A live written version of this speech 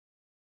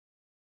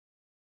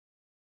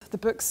The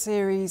book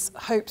series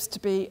hopes to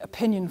be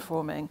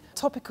opinion-forming,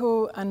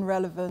 topical and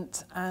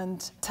relevant,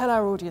 and tell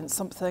our audience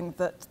something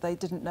that they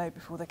didn't know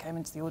before they came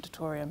into the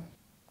auditorium.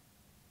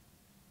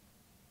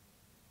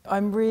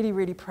 I'm really,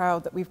 really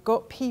proud that we've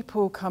got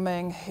people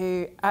coming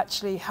who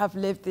actually have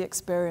lived the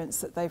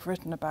experience that they've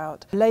written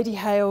about. Lady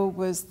Hale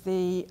was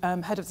the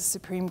head of the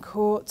Supreme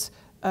Court,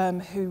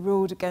 who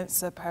ruled against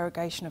the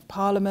prorogation of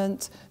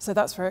Parliament, so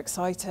that's very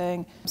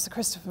exciting. Sir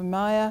Christopher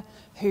Meyer,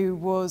 who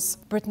was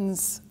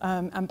Britain's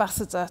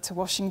ambassador to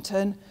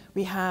Washington.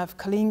 We have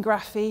Colleen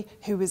Graffy,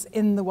 who was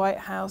in the White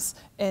House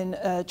in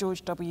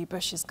George W.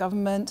 Bush's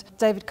government.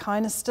 David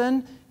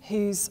Kynaston,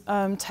 whose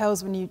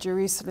Tales of a New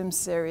Jerusalem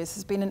series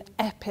has been an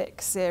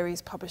epic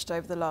series published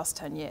over the last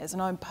 10 years,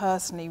 and I'm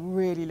personally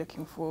really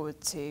looking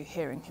forward to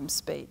hearing him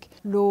speak.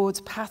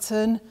 Lord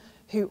Patton,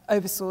 who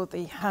oversaw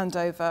the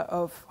handover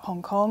of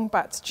Hong Kong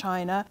back to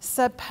China.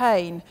 Seb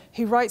Payne,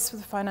 who writes for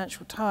the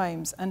Financial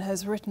Times and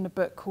has written a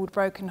book called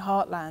Broken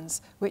Heartlands,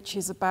 which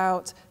is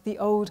about the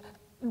old,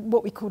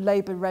 what we call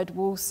Labour red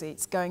wall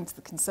seats going to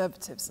the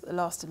Conservatives at the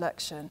last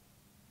election.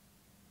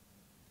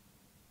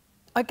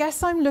 I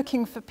guess I'm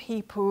looking for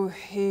people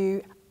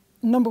who,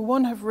 number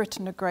one, have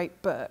written a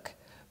great book,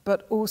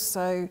 but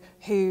also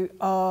who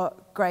are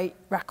great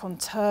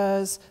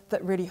raconteurs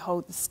that really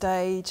hold the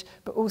stage,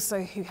 but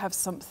also who have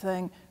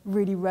something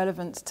really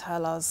relevant to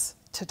tell us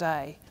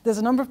today. There's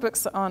a number of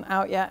books that aren't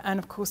out yet, and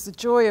of course the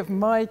joy of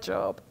my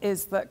job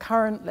is that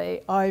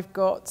currently I've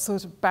got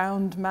sort of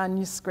bound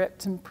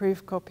manuscript and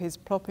proof copies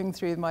plopping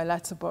through my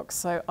letterbox,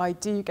 so I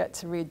do get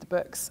to read the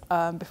books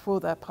before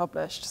they're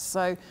published.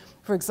 So,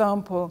 for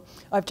example,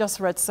 I've just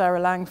read Sarah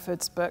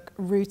Langford's book,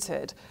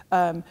 Rooted,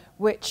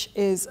 which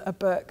is a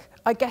book,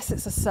 I guess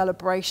it's a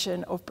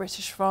celebration of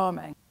British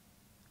farming.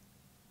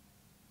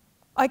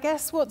 I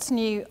guess what's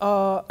new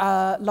are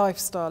our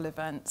lifestyle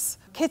events.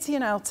 Kitty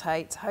and Al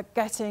Tate are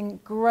getting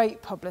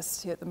great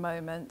publicity at the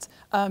moment.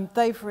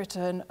 They've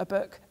written a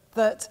book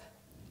that,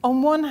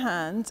 on one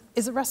hand,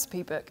 is a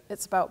recipe book.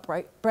 It's about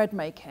bread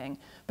making,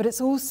 but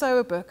it's also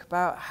a book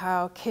about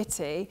how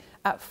Kitty,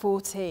 at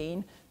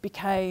 14,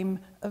 became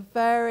a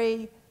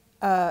very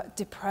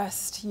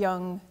depressed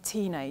young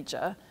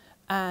teenager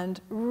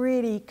and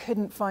really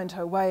couldn't find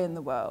her way in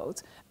the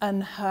world,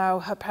 and how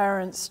her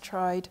parents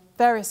tried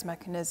various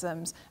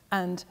mechanisms,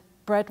 and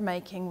bread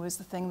making was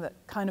the thing that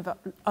kind of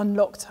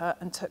unlocked her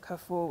and took her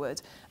forward.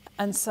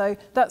 And so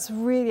that's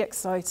really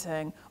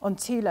exciting on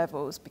two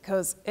levels,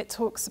 because it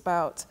talks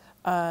about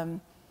the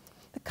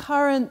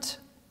current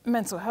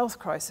mental health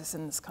crisis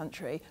in this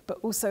country, but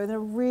also in a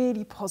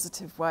really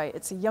positive way.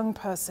 It's a young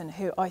person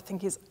who I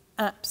think is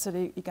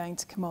absolutely going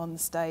to come on the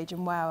stage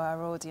and wow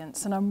our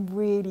audience, and I'm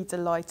really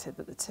delighted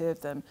that the two of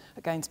them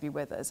are going to be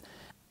with us.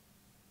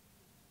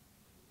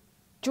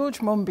 George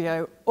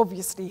Monbiot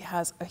obviously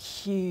has a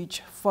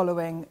huge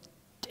following.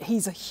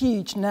 He's a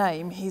huge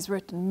name. He's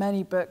written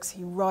many books.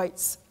 He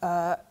writes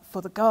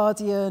for The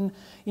Guardian.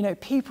 You know,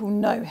 people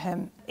know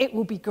him. It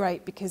will be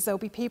great because there'll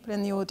be people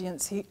in the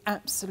audience who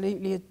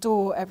absolutely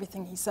adore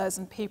everything he says,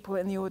 and people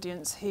in the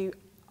audience who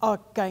are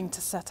going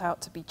to set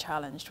out to be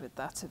challenged with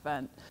that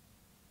event.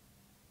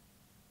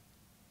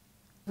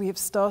 We have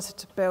started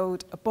to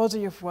build a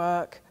body of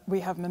work. We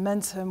have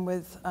momentum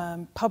with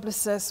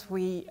publicists.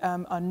 We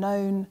are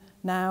known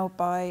now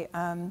by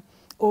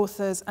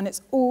authors, and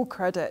it's all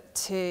credit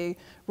to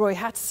Roy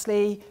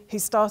Hattersley, who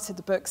started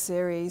the book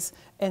series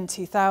in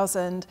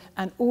 2000,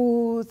 and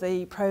all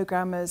the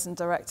programmers and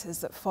directors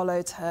that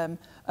followed him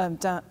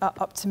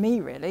up to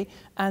me, really.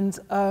 And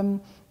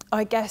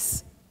I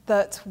guess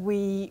that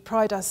we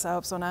pride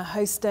ourselves on our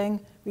hosting.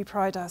 We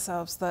pride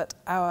ourselves that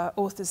our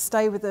authors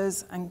stay with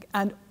us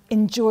and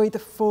enjoy the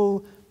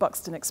full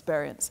Buxton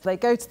experience. They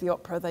go to the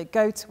opera, they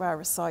go to our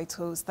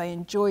recitals, they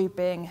enjoy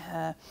being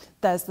here.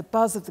 There's the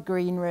buzz of the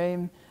green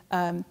room,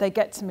 they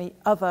get to meet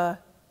other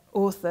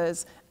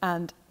authors,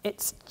 and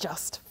it's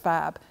just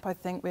fab. I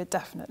think we're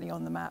definitely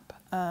on the map,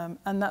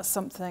 and that's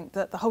something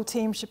that the whole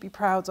team should be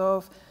proud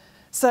of.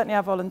 Certainly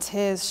our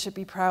volunteers should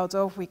be proud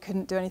of. We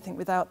couldn't do anything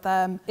without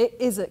them. It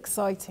is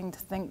exciting to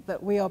think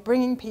that we are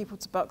bringing people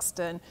to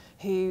Buxton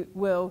who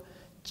will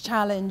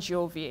challenge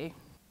your view.